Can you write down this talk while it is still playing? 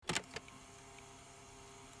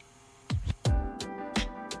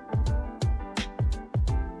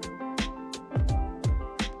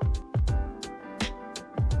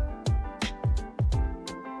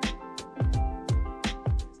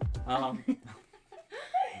Um,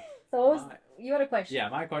 So what was, my, you had a question? yeah,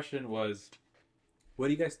 my question was, what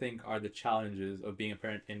do you guys think are the challenges of being a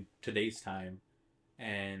parent in today's time?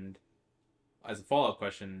 And as a follow-up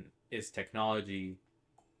question, is technology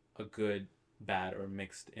a good, bad, or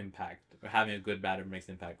mixed impact, or having a good, bad, or mixed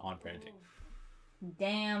impact on parenting?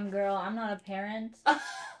 Damn, girl, I'm not a parent.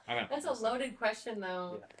 Okay. That's a loaded question,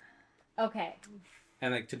 though. Yeah. Okay.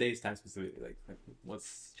 And like today's time specifically, like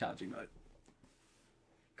what's challenging about it?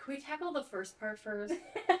 Can we tackle the first part first?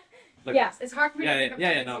 Like, Yeah. It's hard for me to think of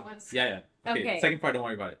two no. at once. Yeah. Okay. Okay. Second part, don't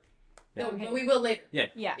worry about it. No, Okay. but we will later. Yeah.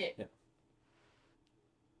 Yeah.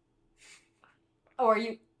 Oh, are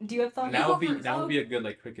you? Do you have thoughts? Now go would first. be a good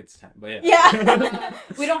like crickets time, but yeah. Yeah.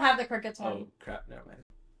 We don't have the crickets one. Oh crap! Never mind.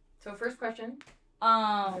 So first question.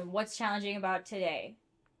 What's challenging about today?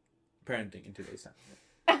 Parenting in today's time.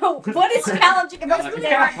 What is challenging about It's today?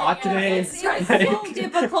 kind of hot today. It's so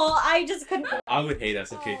difficult. I just couldn't. I would hate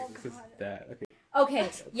us. Okay, Oh, this is God. that. Okay. Okay,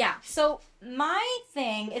 yeah. So my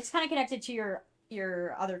thing, it's kind of connected to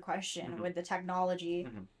your other question Mhm. with the technology.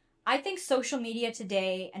 Mhm. I think social media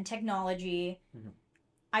today and technology. Mhm.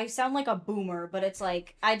 I sound like a boomer, but it's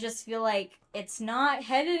like I just feel like it's not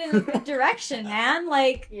headed in a good direction, man.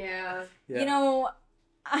 Like Yeah. you know,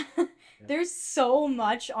 there's so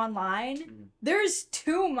much online. Mhm. There's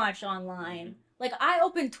too much online. Mhm. Like I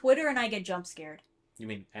open Twitter and I get jump scared. You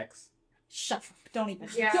mean X? Shut up. Don't even.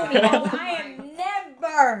 Yeah. Don't even. I am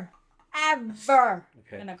never, ever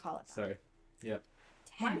Okay. gonna call it that. Sorry.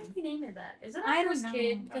 Why did he name it that? Is it I after don't his know.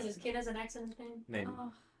 kid? Because his kid has an X in his name? Maybe.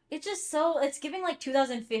 Oh, it's just so. It's giving like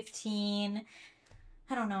 2015.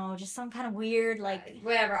 I don't know, just some kind of weird like.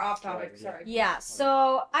 Whatever, off topic. Yeah. Sorry. Yeah.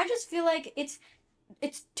 So I just feel like it's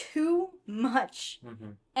too much,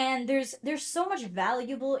 Mm-hmm. and there's so much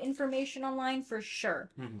valuable information online for sure.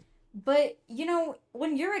 Mhm. But you know,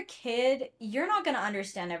 when you're a kid, you're not gonna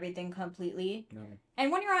understand everything completely. No.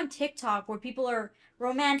 And when you're on TikTok where people are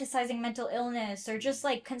romanticizing mental illness or just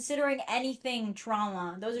like considering anything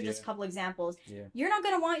trauma, those are just a Yeah. couple examples. Yeah. You're not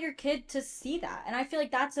going to want your kid to see that. And I feel like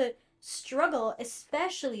that's a struggle,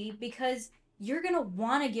 especially because you're going to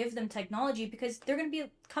want to give them technology because they're going to be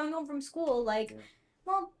coming home from school like, Yeah.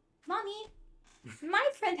 well, mommy, my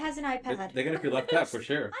friend has an iPad. They're gonna feel left out for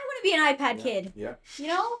sure. I want to be an iPad Yeah. kid, Yeah. you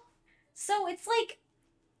know? So it's like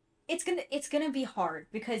it's going to be hard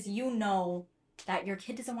because you know that your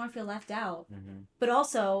kid doesn't want to feel left out. Mm-hmm. But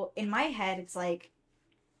also, in my head, it's like,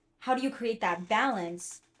 how do you create that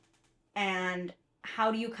balance? And how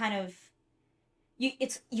do you kind of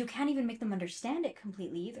you can't even make them understand it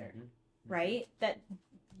completely either, right? That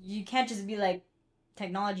you can't just be like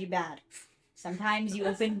technology bad. Sometimes you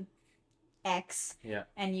open X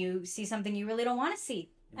and you see something you really don't want to see.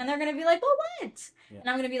 And they're gonna be like, well, what? Yeah. And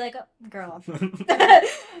I'm gonna be like, oh, girl. Yeah.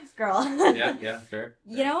 Girl. Yeah. Fair.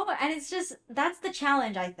 You know, and it's just that's the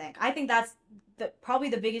challenge. I think that's probably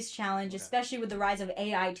the biggest challenge, Okay. especially with the rise of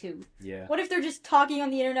AI too. Yeah. What if they're just talking on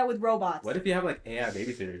the internet with robots? What if you have like AI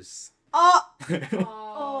babysitters? Oh,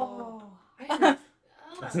 Oh. I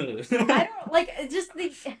I don't like just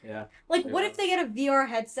the Yeah. like. What Yeah. if they get a VR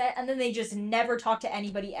headset and then they just never talk to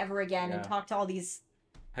anybody ever again and Yeah. talk to all these?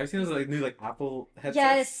 Have you seen those like new like Apple headsets?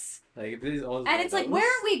 Yes, Like these all. and it's like, where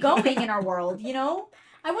are we going in our world? You know,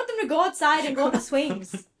 I want them to go outside and go on the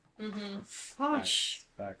swings. Mm-hmm. Gosh,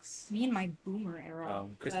 Facts. me and my boomer era.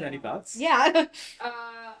 Kristen, any thoughts? Yeah.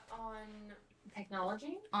 On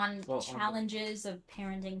technology? On Well, on- challenges of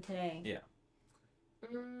parenting today. Yeah.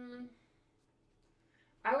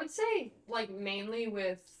 I would say, like, mainly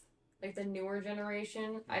with, like, the newer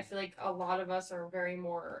generation, I feel like a lot of us are very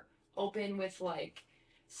more open with, like,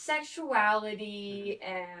 sexuality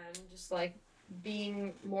and just, like,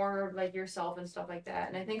 being more like yourself and stuff like that.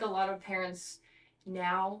 And I think a lot of parents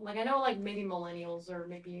now, like, I know, like, maybe millennials are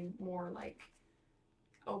maybe more, like,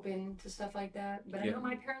 open to stuff like that. But I Yeah. know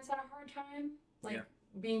my parents had a hard time, like, Yeah.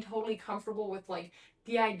 being totally comfortable with, like,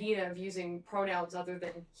 the idea of using pronouns other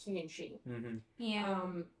than he and she. Mm-hmm. Yeah.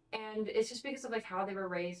 And it's just because of like how they were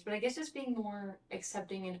raised. But I guess just being more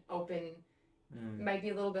accepting and open might be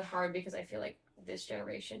a little bit hard because I feel like this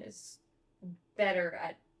generation is better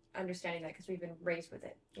at understanding that because we've been raised with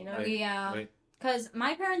it, you know? Right. Yeah. Right. Because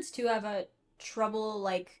my parents too have a trouble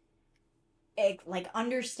like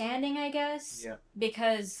understanding, I guess. Yeah.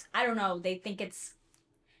 Because I don't know, they think it's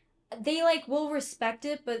they like will respect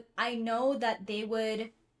it, but I know that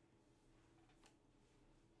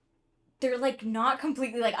they're like not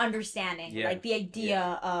completely like understanding Yeah. like the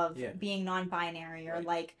idea of Yeah. being non-binary or Right.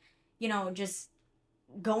 like, you know, just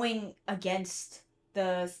going against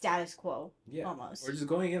the status quo Yeah. almost. Or just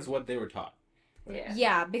going against what they were taught. Yeah.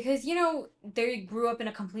 Yeah, because you know they grew up in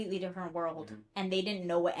a completely different world, Mhm. and they didn't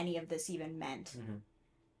know what any of this even meant. Mm-hmm.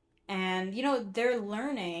 And you know they're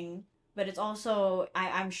learning, but it's also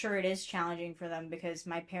I'm sure it is challenging for them because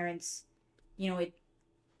my parents, you know,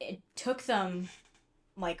 it took them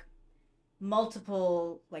like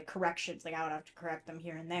multiple like corrections. Like I would have to correct them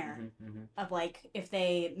here and there Mm-hmm. of like if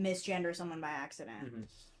they misgender someone by accident, Mm-hmm.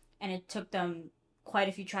 and it took them quite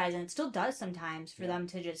a few tries, and it still does sometimes for Yeah. them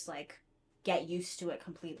to just like get used to it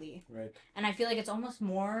completely. Right. And I feel like it's almost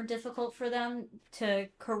more difficult for them to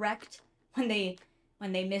correct when they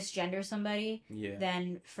misgender somebody Yeah.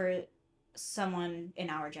 than for someone in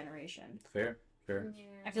our generation. Fair. Fair. Yeah.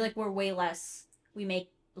 I feel like we make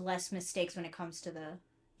less mistakes when it comes to the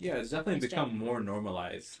Yeah, it's definitely It's become more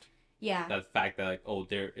normalized. yeah. That fact that like, oh,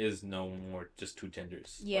 there is no more just two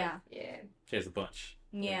genders. Yeah. Yeah. There's a bunch.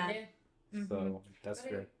 Yeah. Yeah. Mhm. So that's But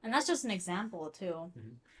fair. And that's just an example too.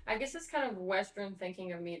 I guess it's kind of Western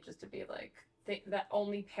thinking of me just to be like think that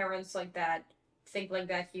only parents like that think like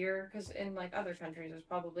that here, because in like other countries there's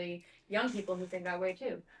probably young people who think that way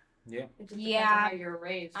too. Yeah. It just depends Yeah. on how you're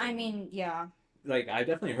raised. I mean, yeah. Like I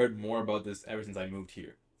definitely heard more about this ever since I moved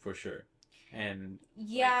here, for sure. And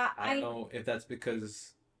Yeah, like, I don't know if that's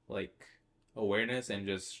because like awareness and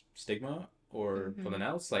just stigma or Mhm. something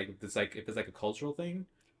else. Like if it's like a cultural thing,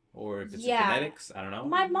 or if it's Yeah. genetics. I don't know.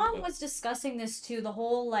 My mom But- was discussing this too. The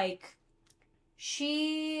whole like,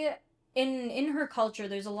 she in her culture,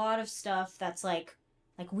 there's a lot of stuff that's like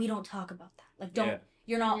we don't talk about that. Like don't Yeah.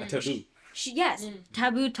 you're not a taboo. She yes, Mm.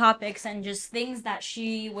 taboo topics and just things that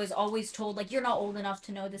she was always told like you're not old enough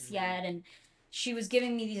to know this Mhm. yet. And she was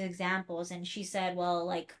giving me these examples, and she said, well,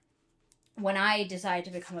 like when I decided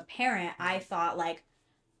to become a parent, I thought like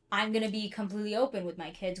I'm gonna be completely open with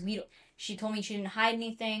my kids. She told me she didn't hide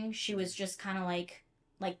anything. She was just kind of like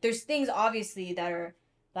there's things obviously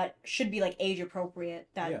that should be like age appropriate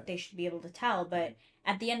that Yeah. they should be able to tell. But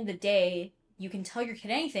at the end of the day, you can tell your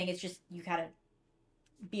kid anything. It's just you gotta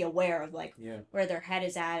be aware of like Yeah. where their head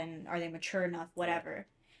is at and are they mature enough, whatever.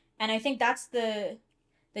 And I think that's the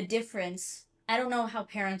difference. I don't know how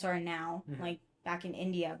parents are now, Mhm. like back in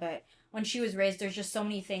India, but when she was raised, there's just so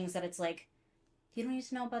many things that it's like, you don't need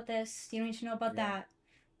to know about this, you don't need to know about Yeah. that.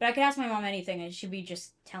 But I could ask my mom anything and she'd be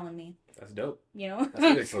just telling me, That's dope. you know? That's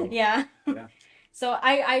really cool. Yeah. Yeah. So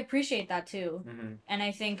I appreciate that too. Mm-hmm. And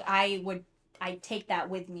I think I take that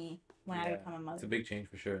with me when I Yeah. become a It's mother. a big change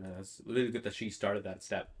for sure. And that's really good that she started that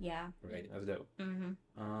step. Yeah. Right. That's dope. Mm-hmm.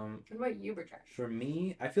 What about you, Bertrash? For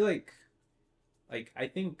me, I feel like I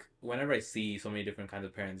think whenever I see so many different kinds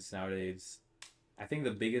of parents nowadays, I think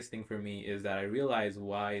the biggest thing for me is that I realize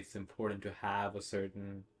why it's important to have a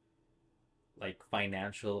certain like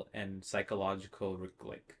financial and psychological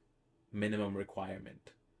like minimum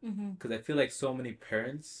requirement. Mm-hmm. Because I feel like so many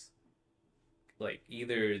parents, like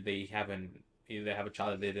either they have a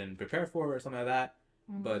child that they didn't prepare for or something like that,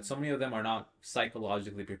 but so many of them are not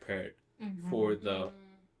psychologically prepared Mm-hmm. for the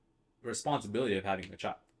responsibility of having a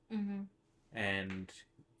child. Mm-hmm. And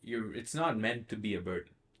it's not meant to be a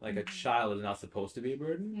burden. Like a Mhm. child is not supposed to be a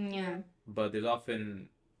burden, Yeah. but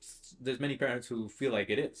there's many parents who feel like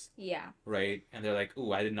it is, Yeah. right? And they're like,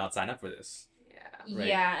 "Ooh, I did not sign up for this." Yeah. Right.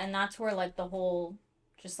 Yeah, and that's where like the whole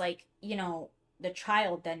just like, you know, the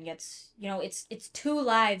child then gets, you know, it's two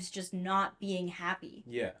lives just not being happy.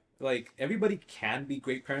 Yeah, like everybody can be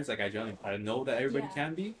great parents. Like I know that everybody Yeah.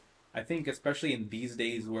 can be. I think especially in these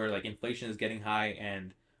days where like inflation is getting high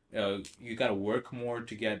and you gotta work more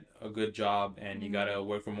to get a good job and you Mhm. gotta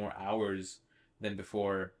work for more hours than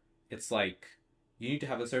before. It's like you need to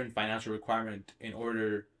have a certain financial requirement in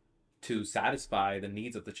order to satisfy the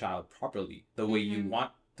needs of the child properly, the way you Mhm.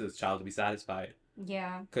 want the child to be satisfied.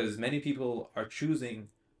 Yeah. Because many people are choosing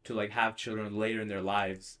to like have children later in their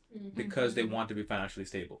lives because they Mhm. want to be financially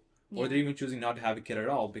stable, Yeah. or they're even choosing not to have a kid at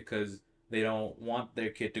all because they don't want their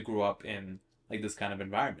kid to grow up in like this kind of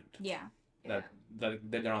environment Yeah. that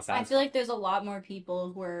they're not I satisfied. feel like there's a lot more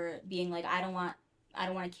people who are being like, I don't want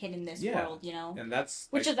a kid in this Yeah. world, you know? And that's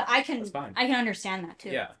Which like, is I can that's fine. understand that too.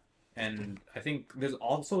 Yeah, and I think there's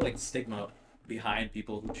also like stigma behind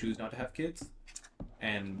people who choose not to have kids,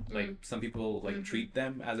 and like some people like Mhm. treat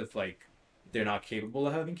them as if like they're not capable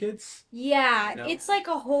of having kids. Yeah, No. it's like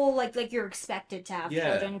a whole like you're expected to have Yeah.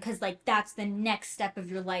 children because like that's the next step of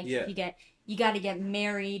your life. Yeah. You got to get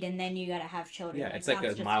married and then you got to have children. Yeah, it's like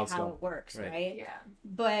that's a just milestone. how it works, Right. right? Yeah.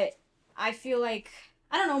 But I feel like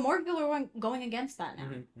I don't know, more people are going against that now,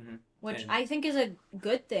 which And- I think is a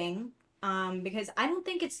good thing. Because I don't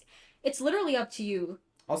think it's literally up to you.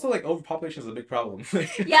 Also, like overpopulation is a big problem.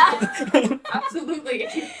 Yeah. Absolutely.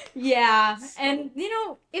 Yeah, So- and you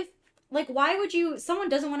know, if like, why would you, someone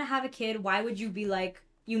doesn't want to have a kid, why would you be like,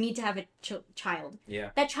 you need to have a child?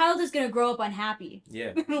 Yeah. That child is going to grow up unhappy.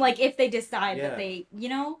 Yeah. Like, if they decide Yeah. that they, you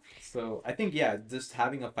know? So I think, yeah, just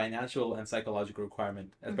having a financial and psychological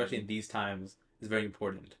requirement, especially in these times, is very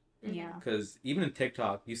important. Yeah. Because even in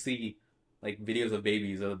TikTok, you see like videos of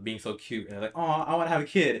babies of being so cute, and they're like, "Oh, I want to have a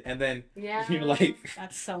kid," and then you're like,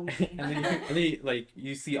 That's so and mean. then like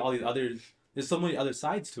you see all these others. There's so many other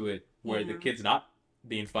sides to it where the Yeah. kid's not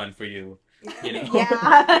being fun for you. You know?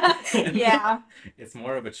 Yeah. Yeah. It's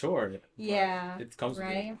more of a chore. Yeah. It comes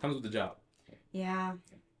Right. comes with the job. Yeah.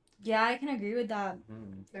 Yeah, I can agree with that.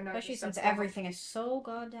 They're not Especially just since up for everything is so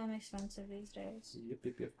goddamn expensive these days.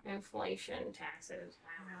 Yep. inflation, taxes.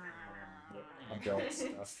 Adult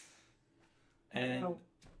stuff. And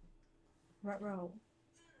Ruh-roh.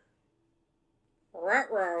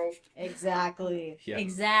 Ruh-roh. Exactly. Yeah.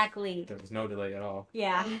 Exactly. there was no delay at all.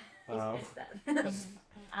 Yeah. That.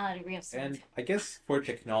 Real And I guess for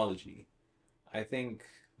technology, I think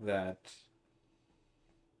that.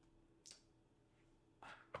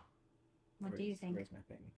 What do you think? Where's my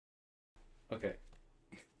thing? Okay.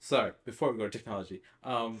 Sorry, before we go to technology,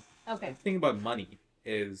 Okay. the thing about money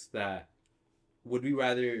is that would we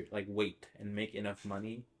rather like wait and make enough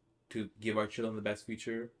money to give our children the best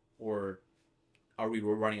future, or are we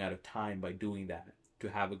running out of time by doing that to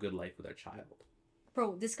have a good life with our child?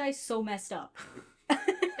 Bro, this guy's so messed up.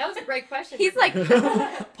 That was a great question. He's like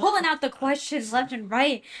pulling out the questions left and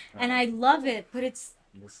right, and I love it, but it's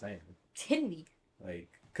I'm just saying, hitting me. like,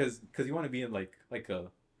 cause you want to be in like a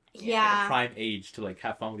Yeah. prime age to like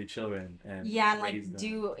have fun with your children and Yeah, and, like, raise them,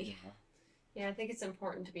 do- you know? Yeah, I think it's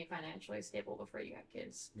important to be financially stable before you have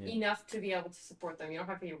kids. Yeah. Enough to be able to support them. You don't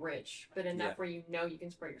have to be rich, but enough Yeah. where you know you can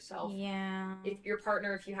support yourself. Yeah. If your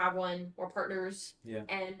partner, if you have one, or partners, Yeah.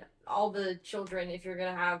 and all the children, if you're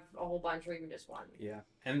gonna have a whole bunch or even just one. Yeah,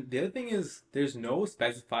 and the other thing is there's no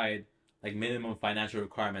specified like minimum financial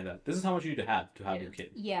requirement that this is how much you need to have Yeah. your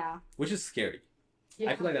kid, Yeah. which is scary.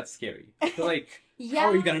 Yeah. I feel like that's scary. I feel like Yeah. how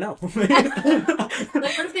are you gonna know? Like,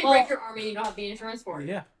 what if they Well- break your arm and you don't have the insurance for it?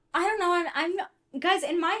 Yeah, I don't know. I'm guys,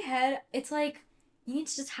 in my head, it's like you need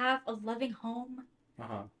to just have a loving home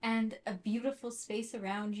and a beautiful space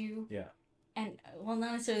around you. Yeah. And well,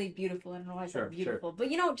 not necessarily beautiful. I don't know why I Sure, said beautiful,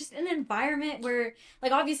 but you know, just an environment where,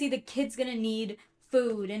 like, obviously the kid's gonna need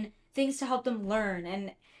food and things to help them learn,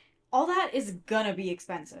 and all that is gonna be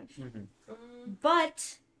expensive. Mm,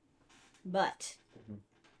 But Mhm.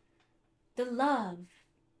 the love,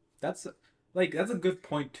 that's a good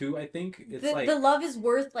point too. I think it's the, like the love is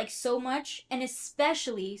worth like so much, and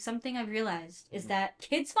especially something I've realized is Mhm. that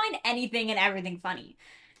kids find anything and everything funny.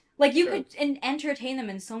 Like you Sure. could entertain them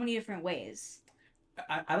in so many different ways.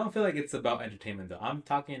 I don't feel like it's about entertainment though. I'm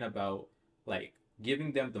talking about like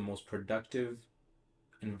giving them the most productive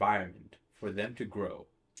environment for them to grow.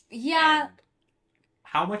 Yeah, And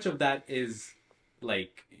how much of that is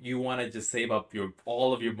like you want to just save up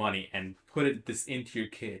all of your money and put this into your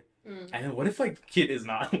kid, mm. and then what if like kid is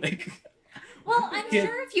not like well, I'm kid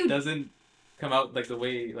sure if you doesn't come out like the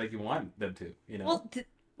way like you want them to, you know. well,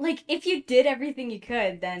 like if you did everything you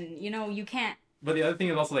could, then you know you can't. But the other thing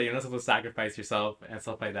is also like you're not supposed to sacrifice yourself and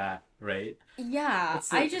stuff like that, right? Yeah,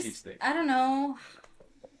 It's a I huge just thing. I don't know.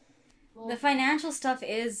 Well, The financial stuff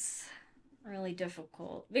is really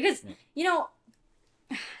difficult because Yeah. you know,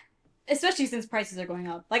 especially since prices are going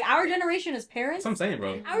up. Like our generation as parents, That's what I'm saying,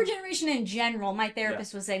 bro. our generation in general, my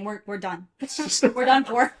therapist was saying we're done. We're done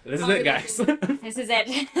for. This is it, guys. This is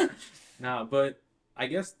it. No, but I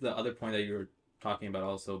guess the other point that you were talking about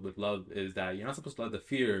also with love is that you're not supposed to let the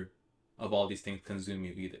fear of all these things consume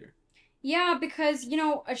you either. Yeah, because you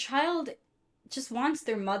know, a child just wants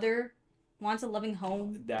their mother, wants a loving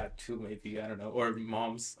home. Dad too, maybe, I don't know, or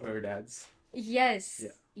moms or dads. Yes. Yeah.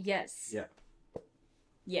 Yes. Yeah.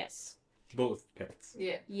 Yes. Both parents.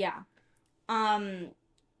 yeah. Yeah.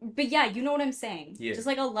 But yeah, you know what I'm saying. Yeah. Just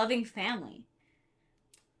like a loving family.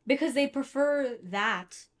 Because they prefer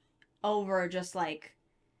that over just like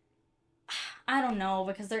I don't know,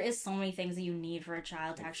 because there is so many things that you need for a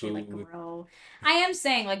child to Like actually like food. grow. I am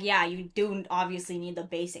saying like yeah, you do obviously need the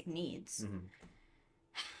basic needs. Mm-hmm.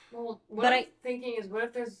 Well, what But I'm thinking is,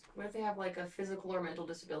 what if they have like a physical or mental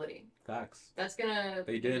disability? Facts. That's gonna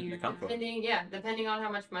That you didn't Yeah. account for. depending on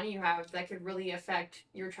how much money you have, that could really affect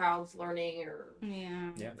your child's learning or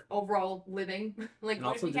Yeah. overall living. Like, And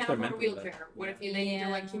what if also you just can't their afford a mental wheelchair? health. What Yeah. if they need to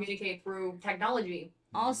like Yeah. communicate through technology?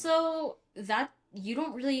 Also, that you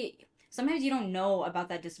don't really sometimes you don't know about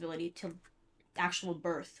that disability till actual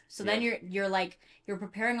birth. So then you're like you're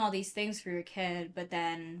preparing all these things for your kid, but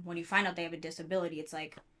then when you find out they have a disability, it's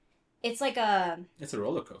like it's like It's a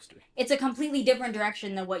roller coaster. it's a completely different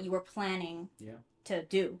direction than what you were planning Yeah. to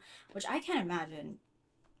do, which I can't imagine.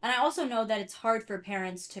 And I also know that it's hard for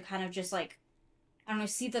parents to kind of just like, I don't know,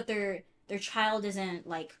 see that their child isn't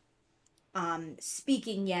like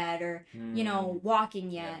speaking yet, or you know, walking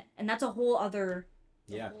yet. Yeah. And that's a whole other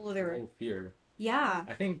whole fear. yeah.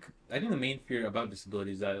 I think the main fear about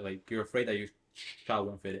disability is that like you're afraid that your child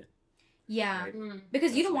won't fit in. Yeah. Right?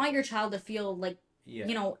 Because you That's don't like- want your child to feel like, Yeah.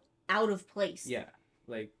 you know, out of place. Yeah.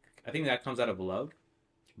 Like I think that comes out of love,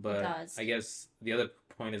 but It does. I guess the other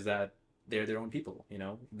point is that they're their own people. You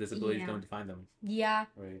know, disabilities Yeah. don't define them. Yeah.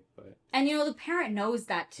 Right. But And you know, the parent knows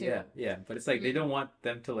that too. yeah. But it's like they don't want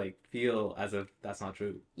them to like feel as if that's not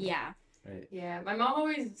true. Yeah. Right. Yeah, my mom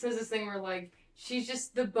always says this thing where like she's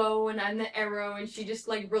just the bow and I'm the arrow, and she just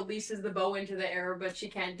like releases the bow into the arrow, but she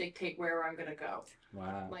can't dictate where I'm gonna go.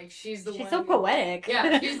 Wow. Like she's the She's one. so poetic.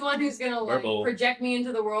 Yeah, she's the one who's gonna like Verbal. project me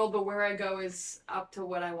into the world, but where I go is up to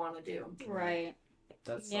what I want to do. Right.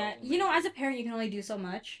 That's Yeah. You know, as a parent, you can only do so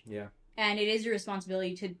much. Yeah. And it is your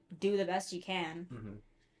responsibility to do the best you can. Mm-hmm.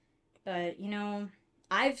 But, you know,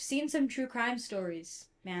 I've seen some true crime stories,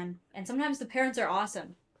 man. And sometimes the parents are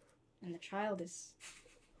awesome. And the child is...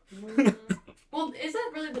 Well, is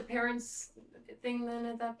that really the parents' thing then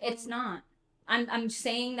at that point? It's not. I'm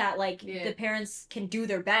saying that, like, Yeah. the parents can do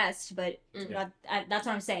their best, but Mm. that's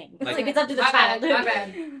what I'm saying. Like- Like, it's up to the My child. bad, my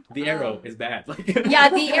bad. The arrow is bad. Like Yeah,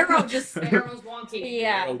 the arrow just... The arrow's wonky. The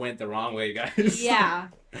Yeah. arrow went the wrong way, guys. Yeah.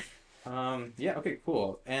 Yeah. Okay.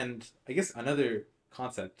 Cool. And I guess another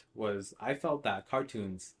concept was I felt that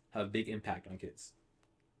cartoons have a big impact on kids.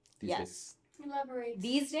 These Yes. Elaborate.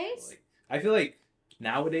 These days. days? Like, I feel like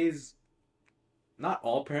nowadays, not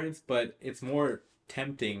all parents, but it's more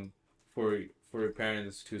tempting for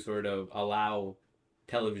parents to sort of allow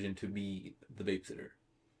television to be the babysitter.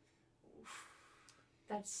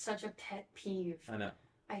 That's such a pet peeve. I know.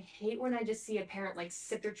 I hate when I just see a parent like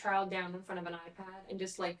sit their child down in front of an iPad and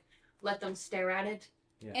just like let them stare at it.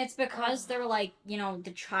 It's because they're like, you know,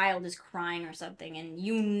 the child is crying or something, and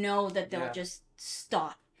you know that they'll Yeah. just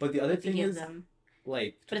stop But the other if you thing give is, them.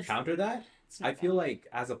 like, But to it's- counter that, It's not I feel bad. like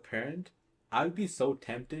as a parent, I would be so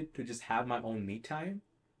tempted to just have my own me time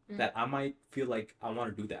that I might feel like I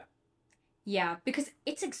want to do that. Yeah, because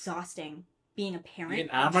it's exhausting being a parent.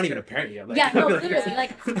 And I'm not even a parent yet. Like, Yeah, I no, feel literally,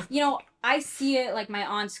 like, you know, I see it, like, my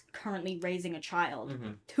aunt's currently raising a child.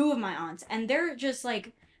 Mhm. 2 of my aunts, and they're just,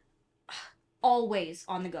 like, always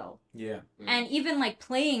on the go. Yeah. And even, like,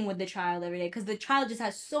 playing with the child every day, because the child just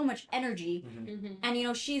has so much energy. Mhm. Mm-hmm. And, you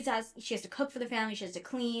know, she has to cook for the family, she has to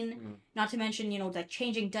clean, Mhm. not to mention, you know, like,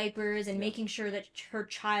 changing diapers and Yeah. making sure that her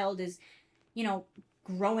child is, you know,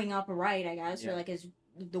 growing up right, I guess, Yeah. or, like, is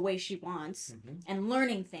the way she wants, Mhm. and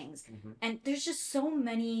learning things. Mhm. And there's just so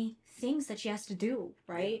many things that she has to do,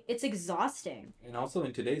 right? It's exhausting. And also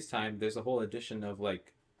in today's time, there's a whole addition of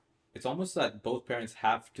like, it's almost that both parents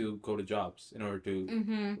have to go to jobs in order to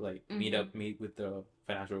Mm-hmm. like Mhm. meet with the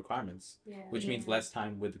financial requirements, Yeah. which means Yeah. less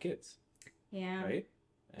time with the kids, Yeah. right?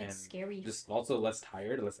 And It's scary. just also less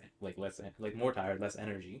tired, more tired, less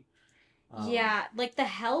energy. Yeah, like the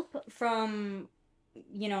help from,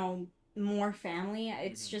 you know, more family,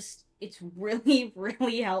 it's Mhm. just, it's really,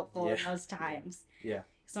 really helpful in Yeah. those times. Yeah.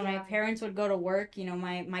 So my Yeah. parents would go to work, you know,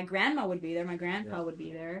 my grandma would be there, my grandpa Yeah. would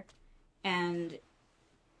be there, and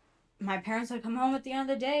my parents would come home at the end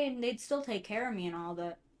of the day and they'd still take care of me and all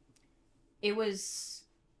that. It was,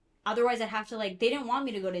 otherwise I'd have to, like, they didn't want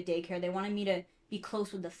me to go to daycare, they wanted me to be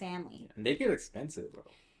close with the family. And they get expensive, bro.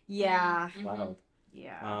 Yeah. Mhm. Wow.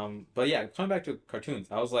 Yeah. But yeah, coming back to cartoons,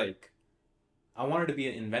 I was like, I wanted to be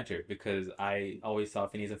an inventor because I always saw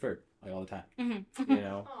Phineas and Ferb like all the time. Mm-hmm. You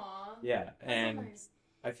know? Aw. Yeah, That's so and nice.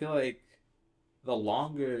 I feel like the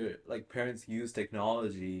longer like parents use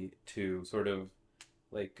technology to sort of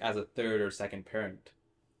like as a third or second parent,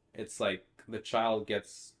 it's like the child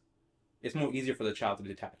gets, it's more easier for the child to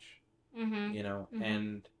detach, Mm-hmm. you know? Mhm.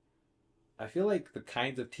 And I feel like the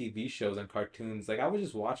kinds of TV shows and cartoons, like I was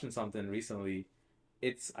just watching something recently,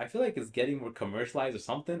 I feel like it's getting more commercialized or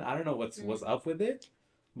something. I don't know what's up with it,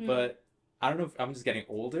 Mm. but I don't know if I'm just getting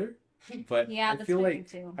older, but Yeah, I that's feel my like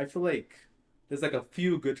thing, too. I feel like there's like a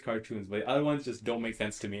few good cartoons, but the other ones just don't make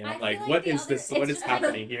sense to me. And I I'm feel like, like what the is other- this? What it's is just-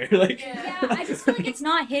 happening here? Like, Yeah. Yeah, I just feel like it's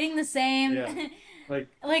not hitting the same. Yeah. like,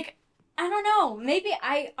 Like, I don't know. Maybe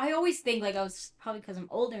I always think, like, I was probably because I'm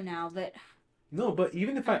older now, but no, but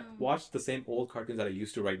even if I Um. watch the same old cartoons that I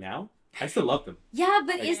used to right now, I still love them. yeah,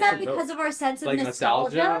 but Like, is that I don't know. because of our sense of Like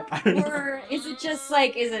nostalgia? nostalgia? I don't know. Or is it just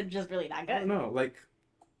like, is it just really that I don't good? know. Like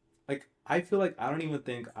I feel like I don't even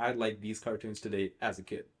think I like these cartoons today as a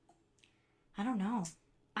kid. I don't know.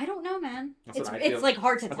 I don't don't know, man. That's It's what I feel. it's like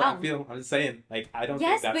hard to That's what tell. I feel. I'm just saying, like, I don't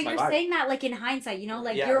Yes, think that's but my you're vibe. saying that like in hindsight, you know,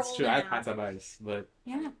 like Yeah, you're that's true. older I have now. hindsight bias, but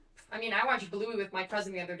Yeah. I mean, I watched Bluey with my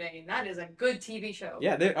cousin the other day, and that is a good TV show.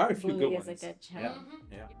 yeah, there are a few Bluey good is ones. a good show. Yeah. Mhm.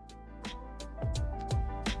 Yeah.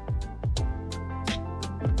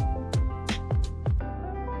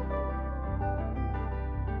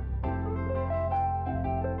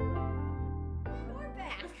 We're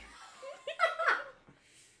back.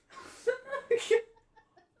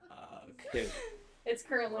 Okay. It's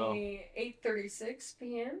currently 8:36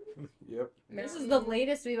 p.m. Yep. This is the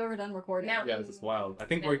latest we've ever done recording. Now- Yeah, this is wild. I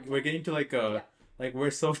think No. we're getting to like a Yeah. like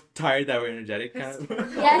we're so tired that we're energetic kind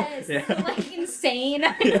of. Yes, Yeah. like insane.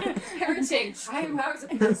 Parenting. I was a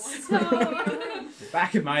parent once.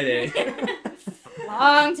 Back in my day.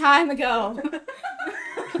 Long time ago.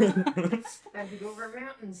 Had to go over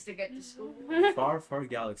mountains to get to school. Far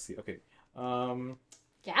galaxy. Okay.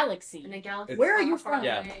 Galaxy. In a galaxy. Where are you far, far from?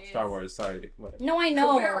 Yeah, away. Star Wars. Sorry. Whatever. No, I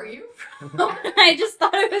know. Where are you? I just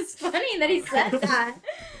thought it was funny that he said that.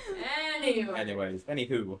 Anyway. Anyways,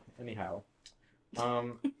 anyhow, we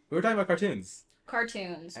were talking about cartoons,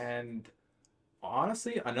 Cartoons. and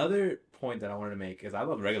honestly, another point that I wanted to make is I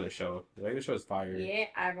love Regular Show. The Regular Show is fire. Yeah,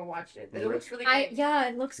 I haven't watched it. It Really? looks really good. Yeah,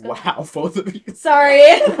 it looks good. Wow, both of you. Sorry.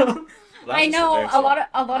 That's I just know very a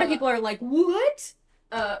lot of people are like, "What?"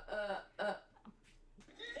 Uh.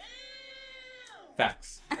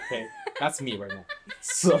 Facts. Okay, that's me right now.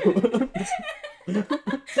 So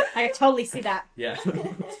I totally see that. yeah,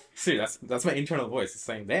 see, that's my internal voice. It's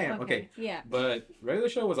saying, "Damn, okay." Yeah. But Regular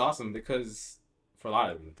Show was awesome because for a lot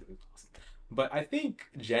of it was awesome. But I think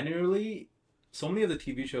generally, so many of the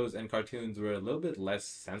TV shows and cartoons were a little bit less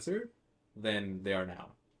censored than they are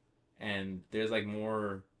now, and there's like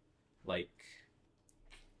more, like.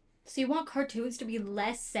 So you want cartoons to be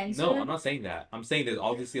less censored? No, I'm not saying that. I'm saying there's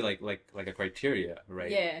obviously like a criteria, right?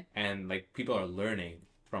 Yeah. And like people are learning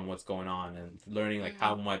from what's going on and learning like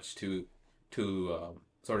how much to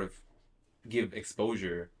sort of give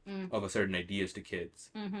exposure of a certain ideas to kids,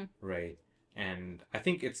 Mm-hmm. right? And I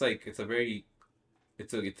think it's an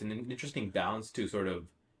interesting balance to sort of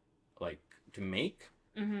like to make,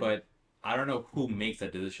 Mm-hmm. but I don't know who makes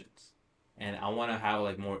that decisions, and I want to have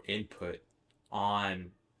like more input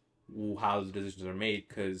on how the decisions are made,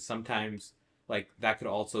 because sometimes like that could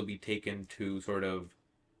also be taken to sort of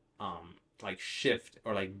like shift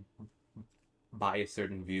or like bias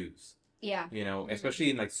certain views, Yeah. you know, especially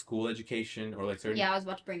in like school education or like certain Yeah, I was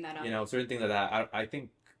about to bring that up. you know, certain things like that. I think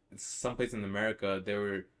someplace in America they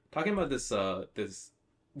were talking about this this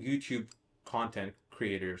YouTube content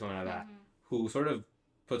creator or something like that, who sort of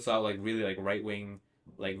puts out like really like right wing,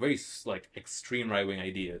 like very like extreme right wing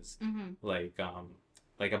ideas, Mm-hmm.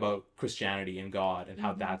 like about Christianity and God and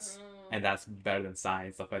how Mhm. that's better than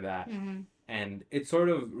science, stuff like that. Mm-hmm. And it's sort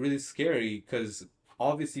of really scary because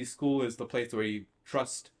obviously school is the place where you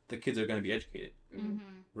trust the kids are going to be educated, Mm-hmm.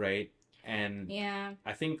 right? And Yeah.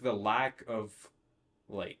 I think the lack of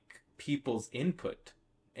like people's input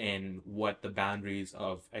in what the boundaries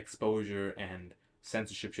of exposure and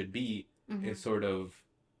censorship should be Mm-hmm. is sort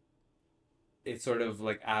of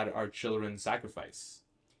like at our children's sacrifice.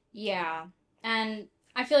 Yeah. And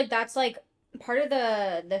I feel like that's like part of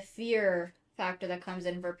the fear factor that comes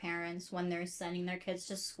in for parents when they're sending their kids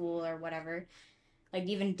to school or whatever. Like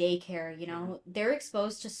even daycare, you know, they're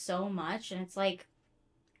exposed to so much, and it's like,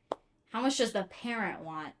 how much does the parent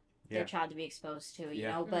want their Yeah. child to be exposed to, you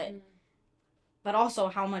Yeah. know? But also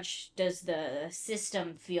how much does the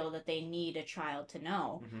system feel that they need a child to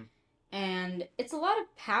know? Mhm. And it's a lot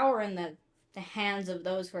of power in the hands of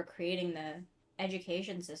those who are creating the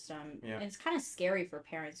education system. Yeah. It's kind of scary for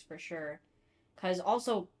parents for sure, because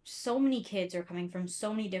also so many kids are coming from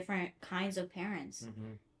so many different kinds of parents,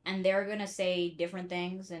 Mm-hmm. and they're gonna say different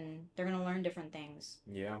things and they're gonna learn different things.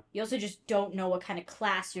 Yeah. You also just don't know what kind of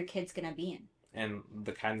class your kid's gonna be in. And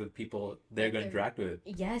the kinds of people they're going to interact with.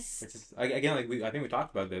 Yes. Which is, again, like I think we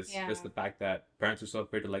talked about this, Yeah. just the fact that parents are so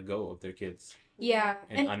afraid to let go of their kids Yeah.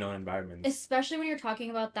 in And unknown environments. especially when you're talking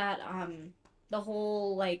about that the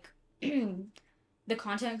whole like the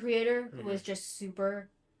content creator who was just super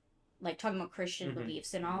like talking about Christian Mhm.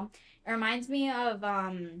 beliefs and all. It reminds me of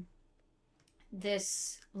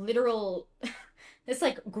this literal this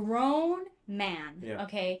like grown man, Yeah.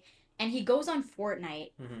 okay? And he goes on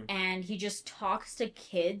Fortnite Mm-hmm. and he just talks to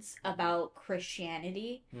kids about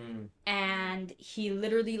Christianity, Mm. and he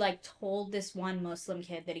literally like told this one Muslim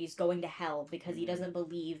kid that he's going to hell because he doesn't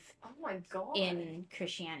believe Oh my god. in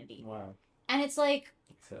Christianity. Wow. And it's like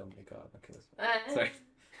So, oh my god. Okay. That's Sorry.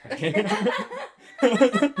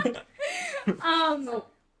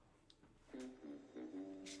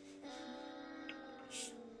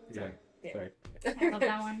 Okay. Yeah. Yeah. Sorry. I love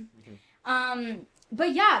that one. Mhm.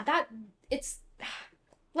 But yeah, it's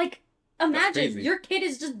like, imagine crazy. your kid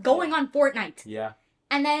is just going on Fortnite, Yeah.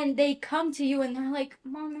 and then they come to you and they're like,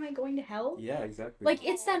 "Mom, am I going to hell?" Yeah. Exactly. Like,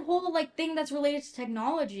 it's that whole like thing that's related to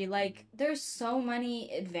technology. Like, there's so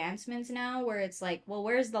many advancements now where it's like, well,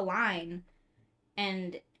 where's the line?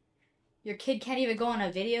 And your kid can't even go on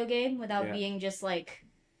a video game without Yeah. being just like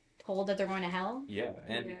told that they're going to hell. Yeah,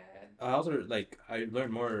 and Yeah. I also like I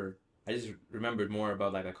learned more. I just remembered more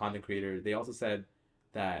about like a content creator. They also said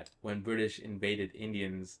that when British invaded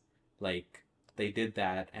Indians, like they did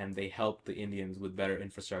that and they helped the Indians with better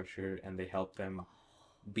infrastructure and they helped them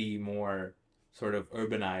be more sort of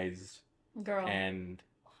urbanized Girl. and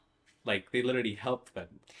like they literally helped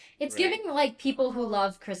them. It's right? giving like people who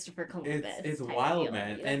love Christopher Columbus. It's type wild, deal.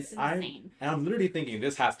 man. It's And insane. I'm literally thinking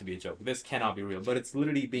this has to be a joke. This cannot be real, but it's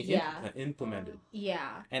literally being Yeah. implemented.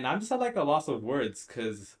 Yeah. And I'm just at like a loss of words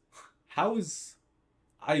because how is.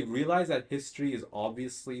 I realize that history is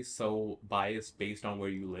obviously so biased based on where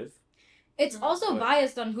you live. It's also But-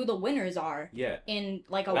 biased on who the winners are Yeah. in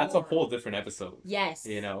like a That's war. a whole different episode. Yes.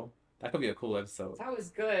 You know? That could be a cool episode. That was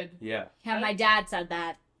good. Yeah. Yeah, my dad said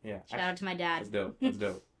that. Yeah. Shout out to my dad. That's dope. That's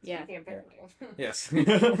dope. Yeah. Speaking of parenting. Yes.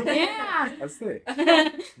 Yeah. That's it.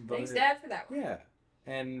 Thanks, Dad, for that one. Yeah.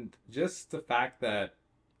 And just the fact that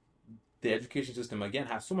the education system, again,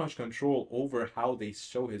 has so much control over how they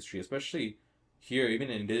show history, especially here, even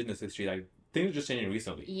in indigenous history, like things are just changing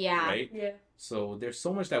recently. Yeah. Right? Yeah. So there's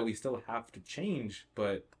so much that we still have to change,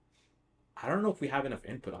 but I don't know if we have enough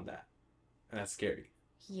input on that. And that's scary.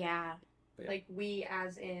 Yeah. Yeah. Like we,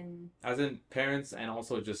 as in. As in parents and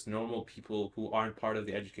also just normal people who aren't part of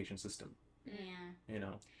the education system. Yeah. You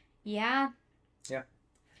know? Yeah.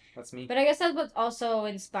 That's me. But I guess that's what also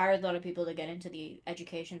inspired a lot of people to get into the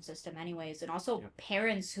education system anyways. And also Yeah.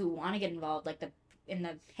 parents who want to get involved, like in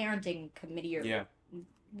the parenting committee or Yeah.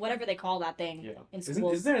 whatever they call that thing Yeah. in Isn't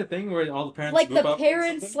schools. there a thing where all the parents Like group the up or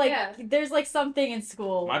parents, something? like Yeah. there's like something in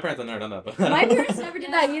school. My parents have never done that, but My parents never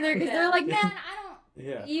did that either because they're like, man,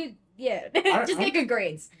 Yeah. yeah, I- just I- get good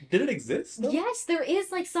grades. Did it exist? though? Yes, there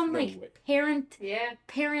is like some No like way. Yeah.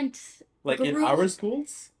 parent Like in group. our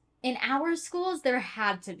schools? in our schools. There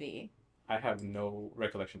had to be. I have no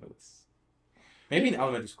recollection of this. Maybe in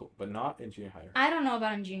elementary school, but not in junior high. I don't know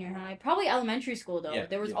about in junior high. Probably elementary school though. Yeah,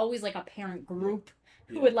 There was yeah. always like a parent group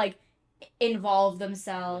who Yeah. would like involve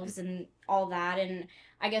themselves and all that, and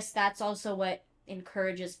I guess that's also what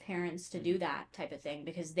encourages parents to Mm-hmm. do that type of thing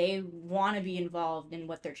because they want to be involved in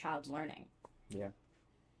what their child's learning.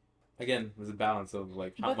 Again, there's a balance of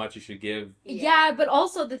like how But- much you should give. Yeah, but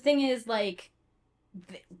also the thing is like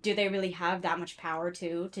do they really have that much power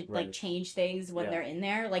to like Right. change things when Yeah. they're in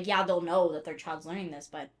there? Like yeah, they'll know that their child's learning this,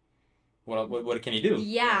 but What can you do?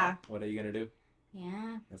 Yeah. What are you gonna do?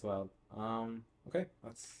 yeah, That's wild. Okay,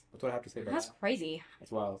 that's what I have to say about that's that. crazy.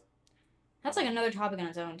 That's wild. That's like another topic on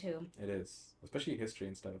its own too. It is, especially history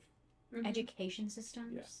and stuff. Mhm. Education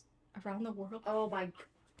systems around the world. Oh my.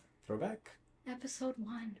 Throwback. Episode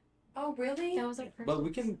 1. Oh really? That was our first. But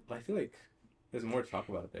we can. I feel like there's more to talk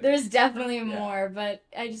about there. There's definitely more, but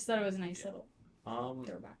I just thought it was a nice Yeah. little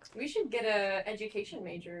throwback. We should get a education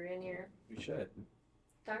major in here. We should.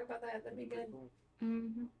 Talk about that. That'd be good.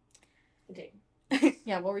 Mm-hmm. Continue.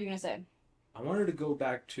 Yeah, what were you gonna say? I wanted to go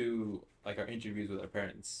back to like our interviews with our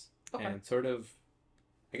parents Okay. and sort of,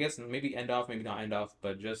 I guess maybe end off, maybe not end off,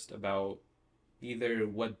 but just about either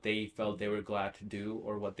what they felt they were glad to do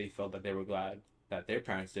or what they felt that they were glad that their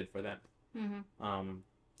parents did for them. Mm-hmm.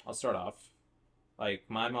 I'll start off. Like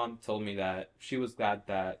my mom told me that she was glad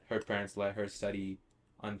that her parents let her study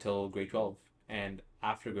until grade 12 and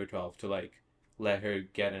after grade 12 to like let her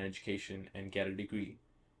get an education and get a degree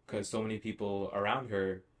because so many people around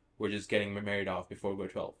her were just getting married off before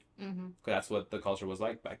grade 12 Mm-hmm. because that's what the culture was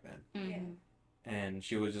like back then. Mm-hmm. And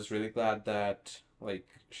she was just really glad that like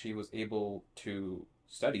she was able to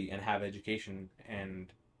study and have education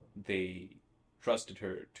and they trusted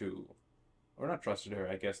her to, or not trusted her,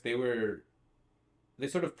 I guess they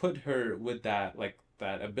sort of put her with that like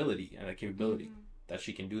that ability and that capability Mm-hmm. that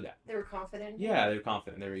she can do that. They were confident. Yeah, they're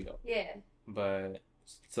confident. There we go. Yeah. But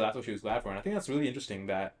so that's what she was glad for, and I think that's really interesting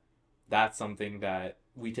that that's something that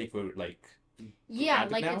we take for like Yeah,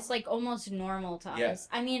 granted like now? it's like almost normal to Yeah. us.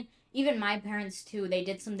 I mean, even my parents too, they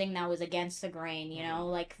did something that was against the grain, you know?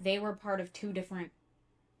 Like they were part of two different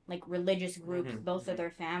like religious groups, Mhm, both of their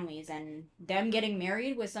families, and them getting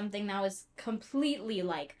married was something that was completely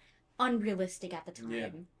like unrealistic at the time. Yeah.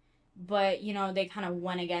 But, you know, they kind of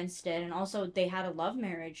went against it, and also they had a love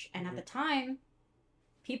marriage, and at Mhm. the time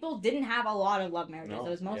people didn't have a lot of love marriages. No, It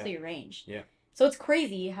was mostly arranged. Yeah. So it's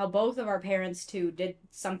crazy how both of our parents too did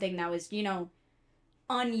something that was, you know,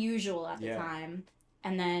 unusual at the Yeah. time.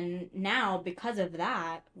 And then now, because of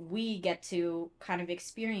that, we get to kind of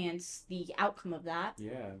experience the outcome of that.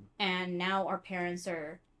 Yeah. And now our parents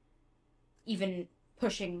are even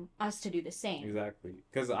pushing us to do the same. Exactly.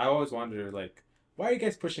 Because I always wonder, like, why are you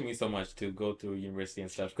guys pushing me so much to go through university and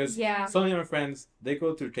stuff? Because Yeah. some of my friends, they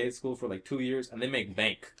go through trade school for like 2 years and they make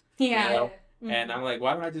bank. Yeah. You know? Mhm. And I'm like,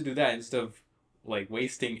 why don't I just do that instead of like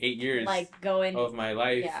wasting 8 years Like going. of my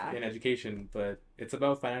life Yeah. in education? But it's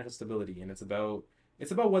about financial stability, and it's about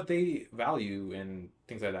what they value and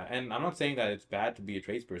things like that. And I'm not saying that it's bad to be a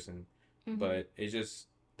tradesperson, Mhm. but it's just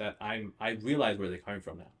that I realize where they're coming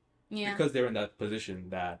from now. Yeah. Because they're in that position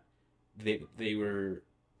that they were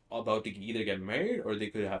about to either get married or they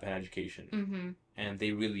could have an education, Mm-hmm. and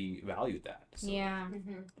they really valued that. So Yeah.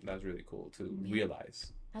 that's really cool to Yeah.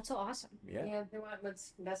 realize. That's so awesome. Yeah. Yeah, they want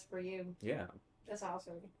what's best for you. Yeah. That's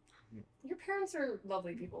awesome. Your parents are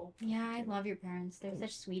lovely people. Yeah, I love your parents. They're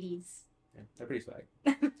such sweeties. Yeah, they're pretty swag.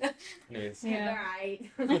 Anyways, Yeah.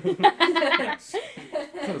 Alright. I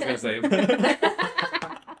was gonna say.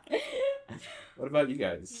 What about you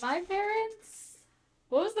guys? My parents.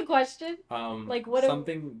 What was the question? like, what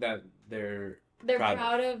something that they're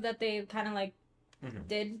proud of that they kind of like Mhm.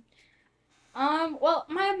 did. Well,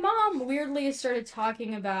 my mom weirdly started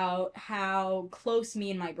talking about how close me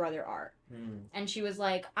and my brother are. Mm. And she was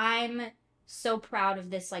like, I'm so proud of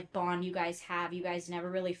this like bond you guys have. You guys never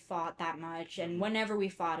really fought that much, and whenever we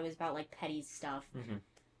fought it was about like petty stuff. Mhm.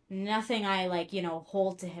 Nothing I like, you know,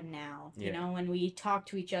 hold to him now. You Yeah. know, when we talk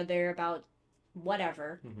to each other about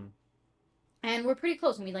whatever. Mhm. And we're pretty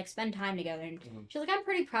close and we like spend time together, and Mhm. she's like, I'm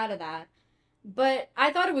pretty proud of that. But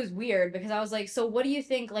I thought it was weird because I was like, so what do you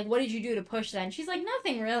think, like, what did you do to push that? And she's like,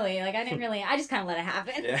 nothing really. Like, I didn't really, I just kind of let it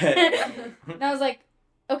happen. Yeah. And I was like,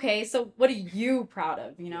 okay, so what are you proud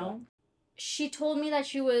of, you know? She told me that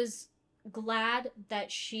she was glad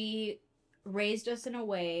that she raised us in a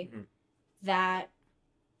way Mhm. that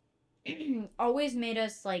always made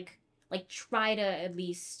us, like try to at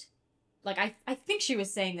least, like, I think she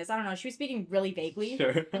was saying this. I don't know. She was speaking really vaguely.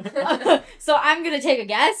 Sure. So I'm going to take a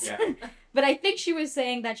guess. Yeah. But I think she was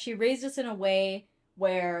saying that she raised us in a way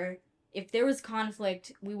where if there was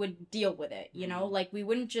conflict, we would deal with it, you know? Like, we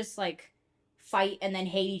wouldn't just, like, fight and then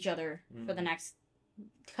hate each other for the next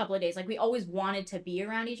couple of days. Like, we always wanted to be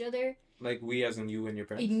around each other. Like we as in you and your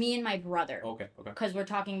parents? Me and my brother. Okay. Because we're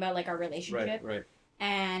talking about, like, our relationship. Right.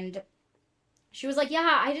 And she was like,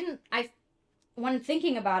 yeah, when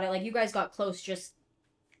thinking about it, like, you guys got close just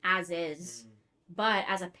as is. But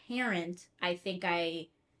as a parent, I think I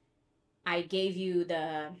gave you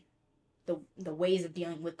the ways of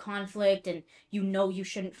dealing with conflict, and you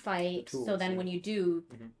shouldn't fight. Tools, so then yeah. when you do,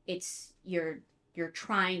 Mhm. it's you're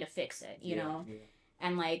trying to fix it, you know. Yeah.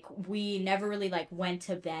 And like we never really like went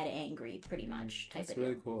to bed angry, pretty much. Type That's of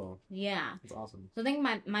really deal. cool. Yeah. That's awesome. So I think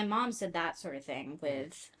my mom said that sort of thing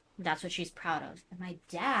with that's what she's proud of. And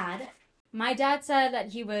my dad said that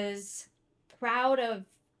he was proud of.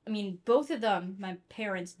 I mean, both of them, my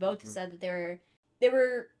parents both said that they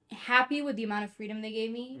were happy with the amount of freedom they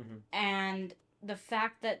gave me, and the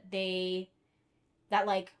fact that they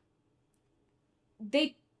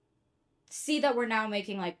see that we're now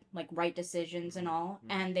making like right decisions and all,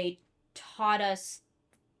 and they taught us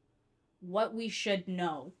what we should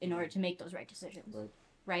know in order to make those right decisions.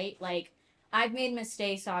 Right? Like, I've made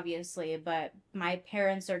mistakes, obviously, but my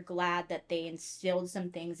parents are glad that they instilled some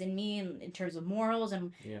things in me in terms of morals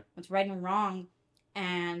and what's right and wrong,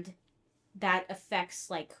 and that affects,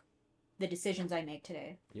 like, the decisions I make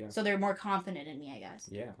today. Yeah. So they're more confident in me, I guess.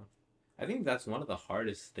 Yeah. I think that's one of the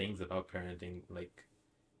hardest things about parenting, like,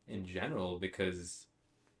 in general, because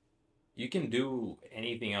you can do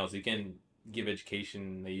anything else. You can give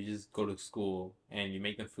education, you just go to school, and you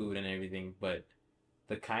make them food and everything, but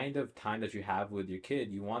the kind of time that you have with your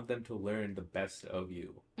kid, you want them to learn the best of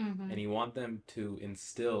you. Mm-hmm. And you want them to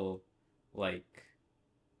instill, like,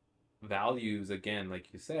 values, again,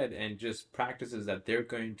 like you said, and just practices that they're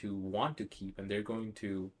going to want to keep, and they're going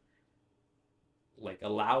to, like,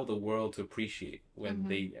 allow the world to appreciate when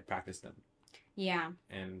they practice them. Yeah.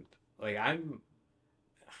 And, like, I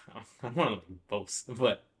don't want to boast,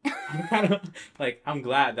 but I'm kind of, like, I'm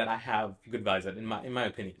glad that I have good values, in my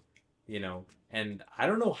opinion, you know. And I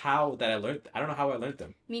don't know how I learned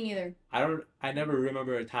them. Me neither. I never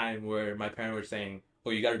remember a time where my parents were saying, oh,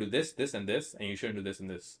 you got to do this, this, and this, and you shouldn't do this and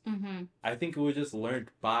this. Mm-hmm. I think it was just learned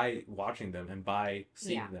by watching them and by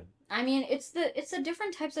seeing them. I mean, it's the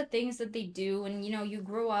different types of things that they do, and, you know, you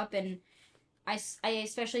grow up, and I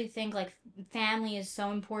especially think, like, family is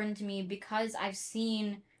so important to me because I've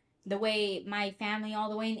seen the way my family all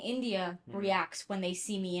the way in India Mhm. reacts when they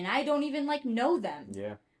see me, and I don't even like know them.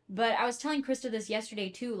 Yeah. But I was telling Krista this yesterday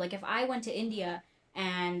too. Like, if I went to India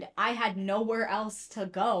and I had nowhere else to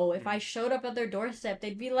go, if I showed up at their doorstep,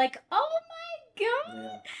 they'd be like, "Oh my god!"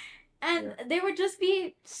 Yeah. And Yeah. they would just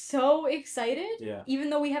be so excited. Yeah. Even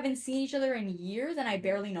though we haven't seen each other in years and I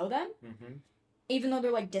barely know them, Mm-hmm. even though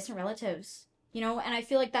they're like distant relatives, you know. And I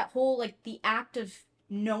feel like that whole like the act of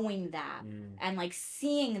knowing that and like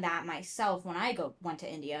seeing that myself when I went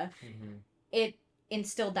to India, Mm-hmm. it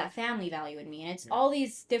instilled that family value in me. And it's Yeah. all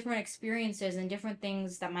these different experiences and different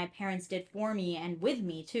things that my parents did for me and with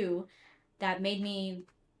me too that made me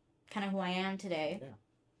kind of who I am today. Yeah.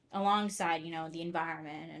 Alongside, you know, the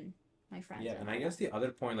environment and my friends. Yeah, and I guess the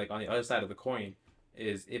other point, like on the other side of the coin,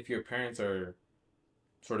 is if your parents are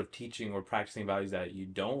sort of teaching or practicing values that you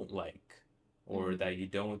don't like, or that you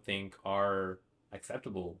don't think are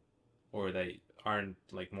acceptable, or that aren't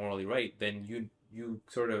like morally right, then you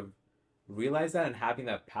sort of realize that, and having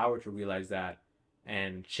that power to realize that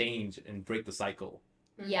and change and break the cycle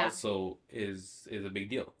Yeah. also is a big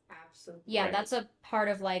deal. Absolutely. Yeah, Right. that's a part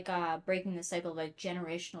of like breaking the cycle of like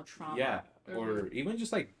generational trauma. Yeah, or even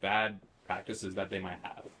just like bad practices that they might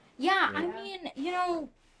have. Yeah, Yeah. I mean, you know,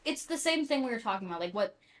 it's the same thing we were talking about. Like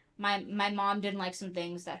what my mom didn't like some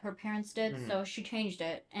things that her parents did, Mhm. so she changed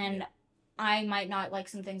it. And Yeah. I might not like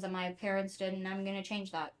some things that my parents did, and I'm gonna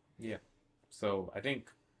change that. So I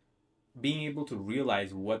think being able to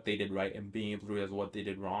realize what they did right and being able to realize what they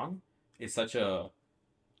did wrong is such a,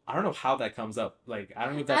 I don't know how that comes up. Like I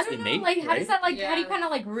don't know if that's I don't innate, know, like how right? does that like how do you Yeah. kind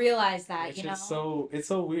of like realize that, It's you know? just it's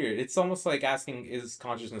so weird. It's almost like asking, is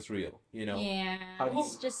consciousness real? You know, Yeah, How do you-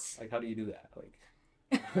 it's just like how do you do that? Like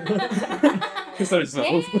Damn. so just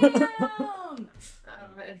damn.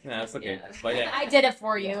 Yeah, that's okay. Yeah. But yeah. I did it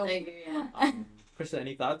for you. Thank you. Yeah. Krista,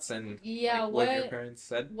 any thoughts and Yeah, like, what your parents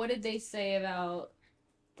said? what did they say about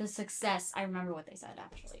the success? I remember what they said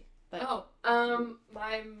actually. But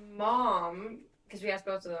My mom, because we asked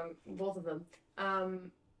both of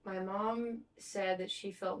them. My mom said that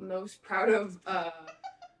she felt most proud of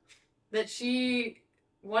that she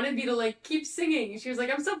wanted me to like keep singing. She was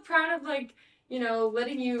like, I'm so proud of like, you know,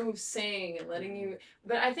 letting you sing and letting you.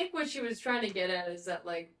 But I think what she was trying to get at is that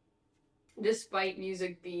like, despite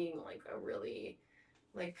music being like a really,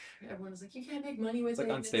 like everyone's like, you can't make money with It's, like,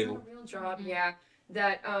 it. unstable. It's not a real job. Mhm. Yeah.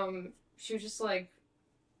 That she was just like,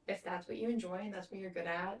 if that's what you enjoy and that's what you're good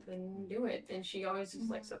at, then do it. And she always just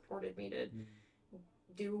like supported me to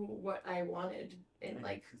do what I wanted and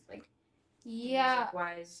like yeah,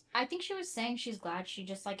 wise. I think she was saying she's glad she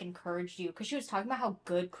just like encouraged you because she was talking about how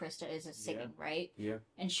good Krista is at singing, right? Yeah.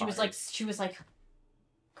 And she was like,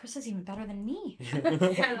 Krista's even better than me. And I was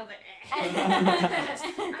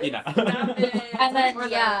like, You know. Stop it. And then Or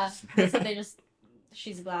yeah, that. so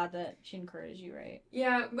she's glad that she encouraged you, right?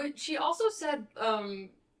 Yeah, but she also said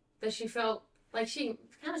that she felt like she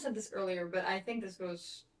kind of said this earlier, but I think this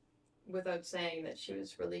goes without saying that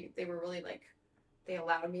they were really like they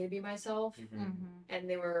allowed me to be myself. Mhm. And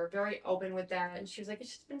they were very open with that. And she was like,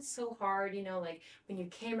 it's just been so hard, you know, like when you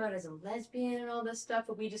came out as a lesbian and all this stuff,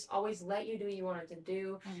 but we just always let you do what you wanted to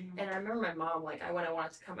do. And I remember my mom, like, when I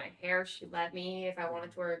wanted to cut my hair, she let me. If I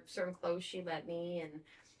wanted to wear certain clothes, she let me.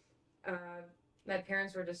 And my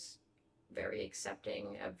parents were just very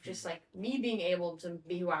accepting of just like me being able to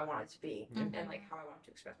be who I wanted to be and like how I wanted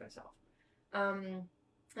to express myself.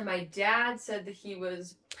 And my dad said that he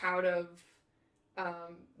was proud of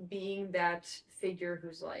being that figure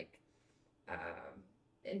who's like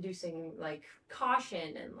inducing like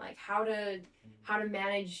caution and like how to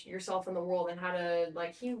manage yourself in the world and how to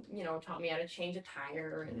like he taught me how to change a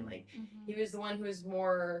tire and like he was the one who was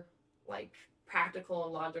more like practical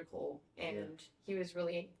and logical and he was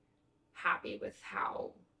really happy with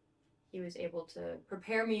how he was able to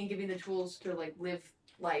prepare me and give me the tools to like live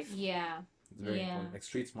life. Yeah. It's very Yeah. important. Like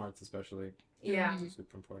street smarts especially. Yeah. It's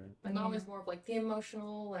super important. My mom was more of like the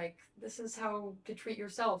emotional, like this is how to treat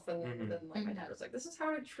yourself, and then like my dad was like, this is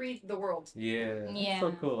how to treat the world. Yeah. Yeah. That's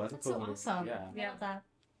so cool. That's, That's a so cool movie. awesome. Yeah. I love that.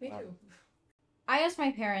 Me Wow. too. I asked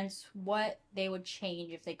my parents what they would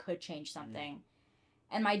change if they could change something.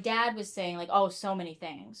 And my dad was saying, like, oh, so many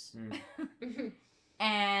things.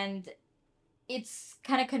 And it's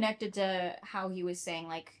kind of connected to how he was saying,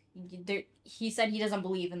 like, he said he doesn't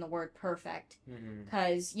believe in the word perfect.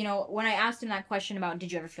 Because, when I asked him that question about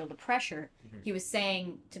did you ever feel the pressure, he was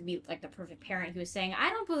saying to be, like, the perfect parent, he was saying, I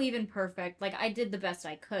don't believe in perfect. Like, I did the best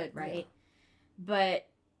I could, right? Yeah. But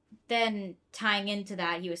then tying into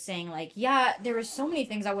that, he was saying, like, yeah, there were so many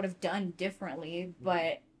things I would have done differently,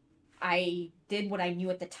 but I did what I knew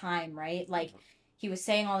at the time, right? Like, he was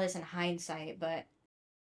saying all this in hindsight, but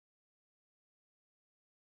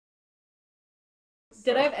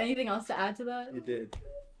Did I have anything else to add to that? You did.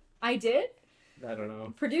 I did? I don't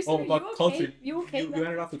know. Producer, Oh, about you okay? culture. You okay? You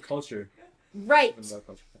ended off with culture. Right. About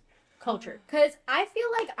culture. Culture. Because I feel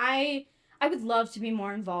like I would love to be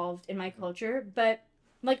more involved in my culture, but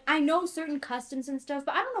like I know certain customs and stuff,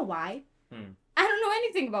 but I don't know why. I don't know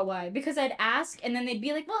anything about why. Because I'd ask and then they'd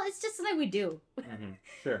be like, well, it's just something we do.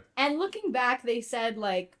 Sure. And looking back, they said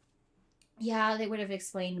like, yeah, they would have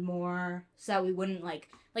explained more so that we wouldn't like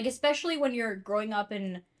especially when you're growing up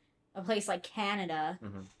in a place like Canada,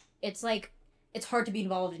 it's like it's hard to be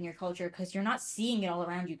involved in your culture because you're not seeing it all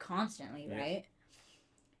around you constantly, right?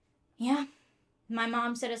 Yeah. My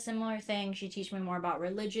mom said a similar thing. She teach me more about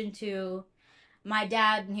religion too. My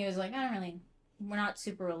dad, he was like, we're not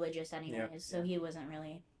super religious anyways, so he wasn't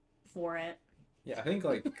really for it. Yeah, I think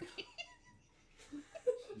like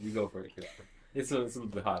you go for it. It's a little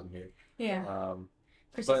bit hot in here. Yeah.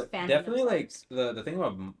 But definitely like the thing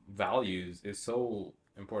about values is so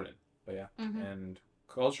important. But yeah, and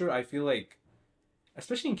culture, I feel like,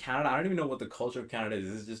 especially in Canada, I don't even know what the culture of Canada is.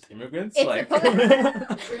 Is it just immigrants? We're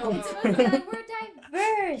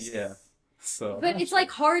diverse. Yeah. So. But it's like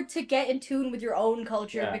hard to get in tune with your own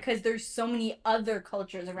culture because there's so many other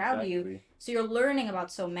cultures around you. So you're learning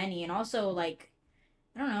about so many, and also like,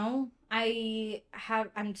 I don't know.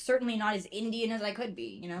 I'm certainly not as Indian as I could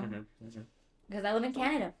be, you know, because I live in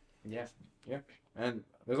Canada. Yeah. And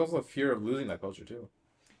there's also a fear of losing that culture too.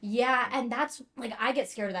 Yeah, and that's like I get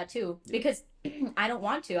scared of that too because I don't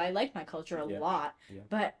want to. I like my culture a lot,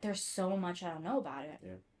 but there's so much I don't know about it.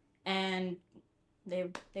 Yeah. And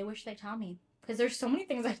they wish they tell me because there's so many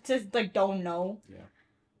things I just like don't know.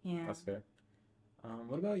 Yeah. That's fair.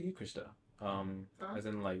 What about you, Krista? As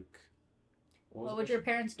in like, what would your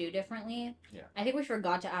parents do differently? Yeah. I think we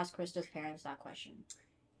forgot to ask Krista's parents that question.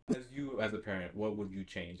 As a parent, what would you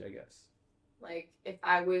change? I guess. Like if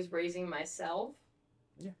I was raising myself.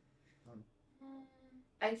 Yeah.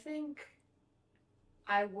 I think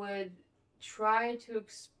I would try to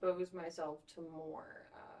expose myself to more.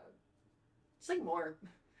 It's like more,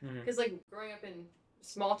 because like growing up in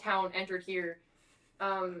small town, entered here,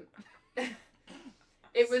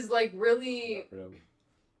 it was like really.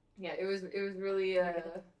 Yeah, it was really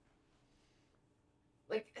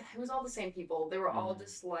like it was all the same people. They were all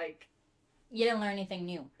just like. You didn't learn anything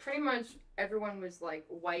new. Pretty much everyone was like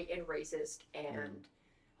white and racist and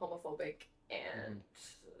homophobic, and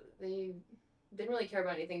they didn't really care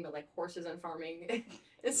about anything but like horses and farming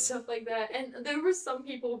and stuff like that. And there were some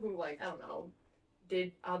people who like, I don't know,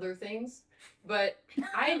 did other things, but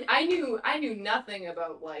I knew nothing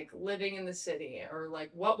about like living in the city or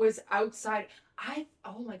like what was outside.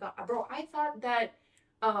 Oh my god, bro, I thought that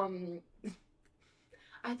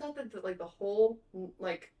like the whole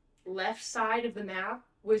like left side of the map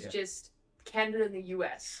was just Canada and the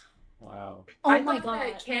US. Wow. Oh my god.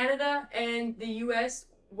 That Canada and the US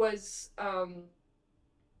was oh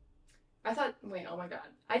my god.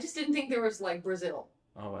 I just didn't think there was like Brazil.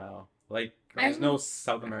 Oh wow. Like there's no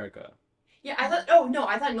South America. Yeah, I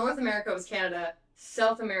thought North America was Canada,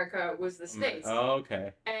 South America was the States. Oh,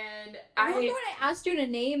 okay. And remember when I asked you to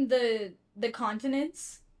name the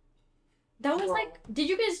continents? That was like, did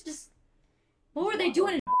you guys just what were they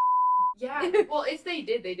doing? Yeah, well, if they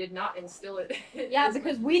did not instill it. Yeah,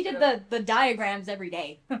 because we did the diagrams every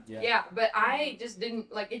day. Yeah, but I just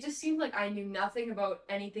didn't, like, it just seemed like I knew nothing about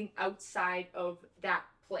anything outside of that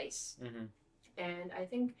place. And I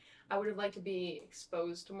think I would have liked to be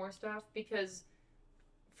exposed to more stuff because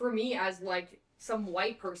for me, as, like, some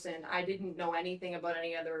white person, I didn't know anything about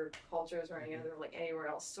any other cultures or any other, like, anywhere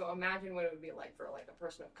else. So imagine what it would be like for, like, a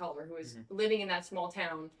person of color who is living in that small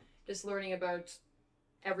town, just learning about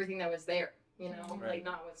everything that was there, you know, like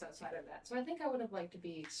not what's outside of that. So I think I would have liked to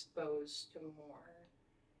be exposed to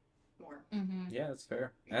more. Yeah, that's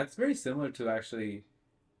fair. That's very similar to actually,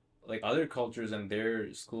 like other cultures and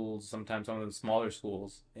their schools. Sometimes some of the smaller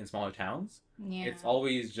schools in smaller towns. Yeah, it's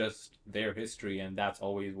always just their history, and that's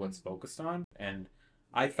always what's focused on. And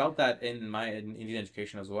I felt that in my Indian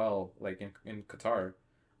education as well, like in Qatar,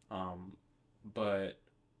 but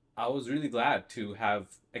I was really glad to have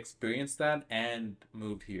experienced that and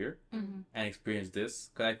moved here and experienced this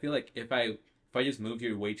because I feel like if I just moved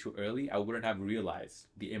here way too early, I wouldn't have realized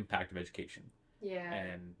the impact of education. Yeah.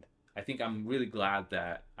 And I think I'm really glad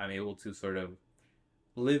that I'm able to sort of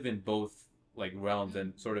live in both like realms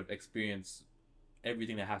and sort of experience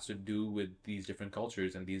everything that has to do with these different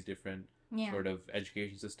cultures and these different sort of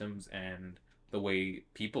education systems and the way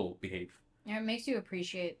people behave. Yeah, it makes you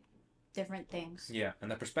appreciate different things. Yeah,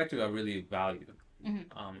 and the perspective I really value.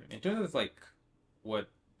 In terms of like what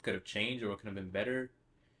could have changed or what could have been better,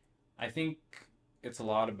 I think it's a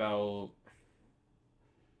lot about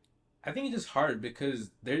I think it's just hard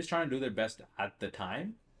because they're just trying to do their best at the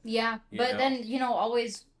time. Yeah, You but know? then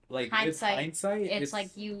always Like hindsight. it's It's like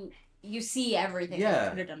you see everything Yeah. that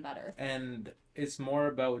could have done better. and it's more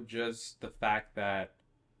about just the fact that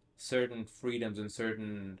certain freedoms and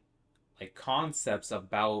certain like concepts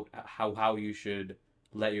about how you should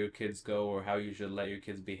let your kids go or how you should let your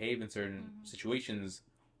kids behave in certain situations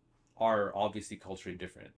are obviously culturally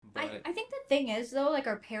different. But I think the thing is though, like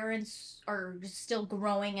our parents are still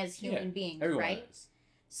growing as human beings, everyone right? is.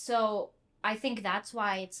 So I think that's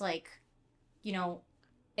why it's like,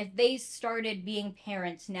 if they started being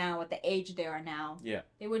parents now at the age they are now, Yeah.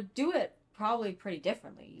 they would do it probably pretty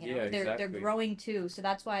differently. Yeah, they're exactly. growing too, so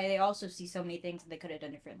that's why they also see so many things that they could have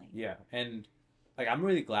done differently. Yeah, and like I'm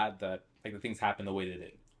really glad that like the things happened the way they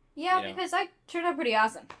did. Yeah, Yeah. because I turned out pretty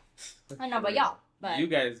awesome. I know about y'all, but You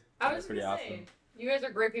guys I are was pretty gonna awesome. say, you guys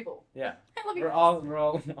are great people. Yeah, I love you. we're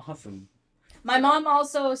all awesome. My mom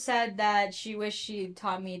also said that she wished she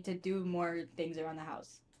taught me to do more things around the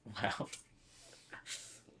house. Wow.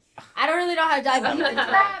 I don't really know how to dive into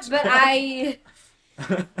that, but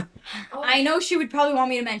I know she would probably want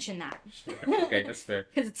me to mention that Okay, that's fair.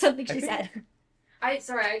 because it's something I she think- said. I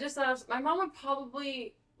just thought my mom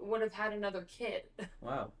would have had another kid.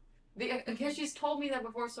 Wow. Because she's told me that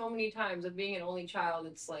before so many times of being an only child,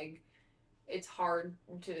 it's like, it's hard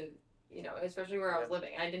to, especially where I was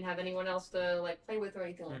living. I didn't have anyone else to like play with or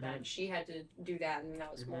anything like that. And she had to do that, and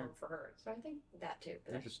that was more for her. So I think that too.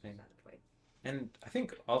 But Interesting. that's beside the point. And I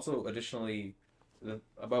think also additionally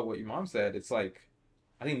about what your mom said, it's like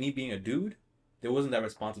I think me being a dude, there wasn't that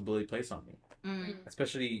responsibility placed on me.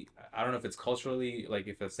 Especially, I don't know if it's culturally like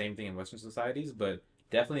if it's the same thing in Western societies, but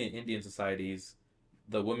definitely in Indian societies,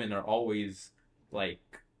 the women are always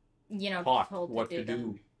like taught told what to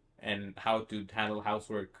them. do and how to handle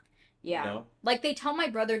housework. Yeah. You know? Like they tell my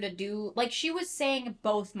brother to do, like she was saying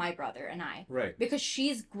both my brother and I, Right. because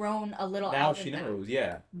she's grown a little Now out of she that. knows,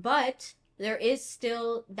 yeah. But there is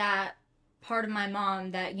still that part of my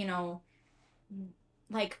mom that,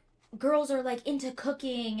 like girls are like into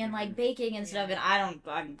cooking and like baking and stuff, and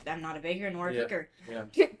I'm not a baker nor a Yeah. cooker.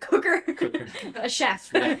 Yeah. Cooker. Cooker. A chef.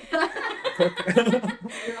 Yeah.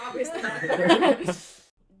 You're obviously not.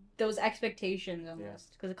 Those expectations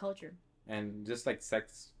almost because of culture And just like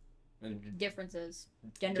sex and differences,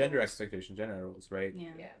 gender roles. expectations, gender roles, right? Yeah.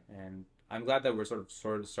 Yeah. And I'm glad that we're sort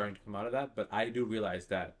of starting to come out of that, but I do realize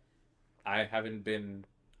that I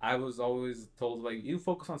was always told like you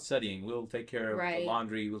focus on studying, we'll take care of Right. the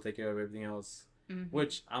laundry, we'll take care of everything else. Mhm.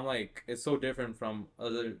 Which I'm like, it's so different from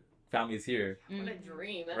other families here. What a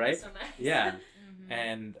dream. That Right? is so nice. Yeah. Mhm.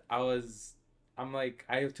 And I'm like,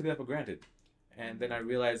 I took that for granted. And then I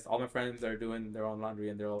realized all my friends are doing their own laundry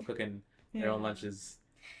and they're all cooking their own lunches.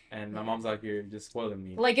 And my mom's out here just spoiling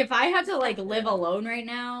me. Like if I had to like live alone right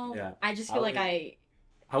now, Yeah. I just feel like I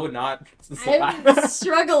I would not would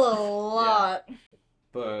struggle a lot.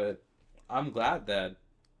 But I'm glad that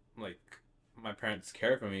like my parents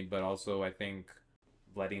care for me, but also I think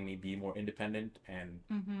letting me be more independent and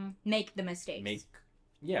Make the mistakes.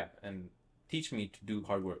 and teach me to do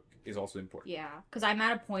hard work is also important. Yeah, because I'm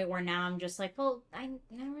at a point where now I'm just like, well, I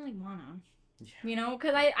don't really wanna, Yeah.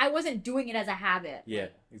 because I wasn't doing it as a habit. Yeah,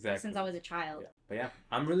 exactly. Since I was a child. Yeah. But yeah,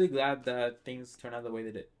 I'm really glad that things turned out the way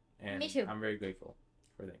they did, and Me too. I'm very grateful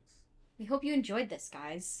for things. We hope you enjoyed this,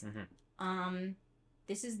 guys. Mhm.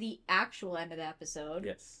 This is the actual end of the episode.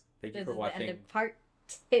 Yes, thank you This for is the watching. end of part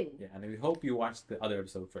 2. Yeah, and we hope you watched the other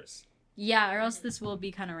episode first. Yeah, or else this will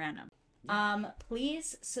be kind of random.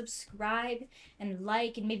 Please subscribe and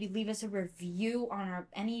like and maybe leave us a review on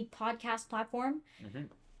any podcast platform.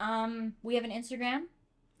 We have an Instagram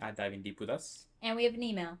At Diving Deep With Us, and we have an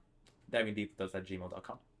email.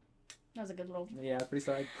 divingdeepwithus@gmail.com. That was a good little. Yeah, pretty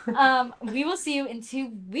sad. We will see you in 2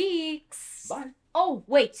 weeks. Bye. Oh,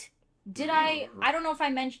 wait. Did I don't know if I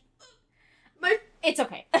mentioned. It's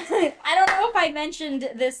okay. I don't know if I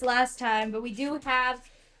mentioned this last time, but we do have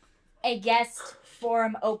a guest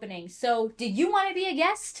forum opening. So, did you want to be a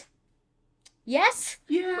guest? Yes?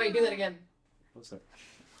 Yeah. Wait, do that again. What's that?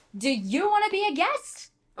 Do you want to be a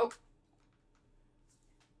guest?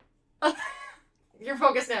 You're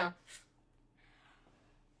focused now.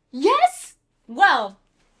 Yes? Well,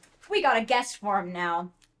 we got a guest forum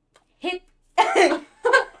now. Hit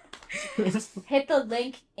hit the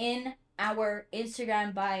link in our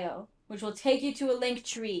Instagram bio, which will take you to a link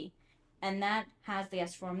tree, and that has the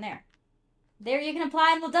guest forum there. There you can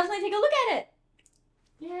apply, and we'll definitely take a look at it.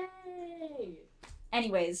 Yay!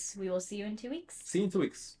 Anyways, we will see you in 2 weeks. See you in 2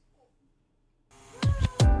 weeks.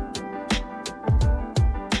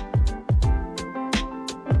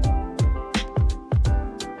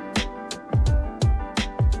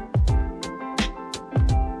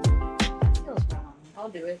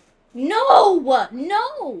 do it. No!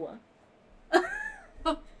 No!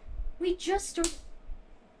 We just started.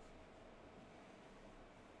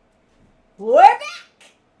 We're back!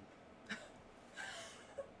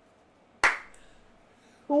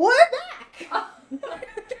 We're back!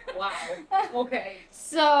 Wow. Okay.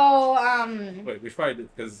 So, Wait, we started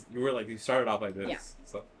because you started off like this. Yeah.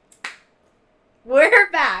 So we're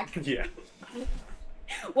back. yeah,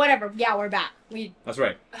 Whatever. Yeah, we're back. that's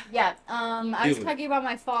right. Yeah. I was Deal with it. talking about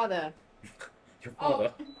my father. Your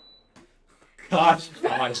father. Gosh,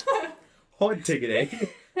 hot ticket,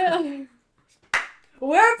 eh?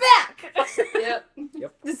 We're back.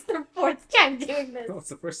 Yep. This is the fourth time doing this. No, it's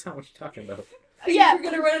the first time. What you talking about? Yeah. We're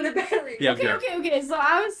gonna run out of battery. Yeah, Okay. So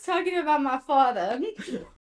I was talking about my father.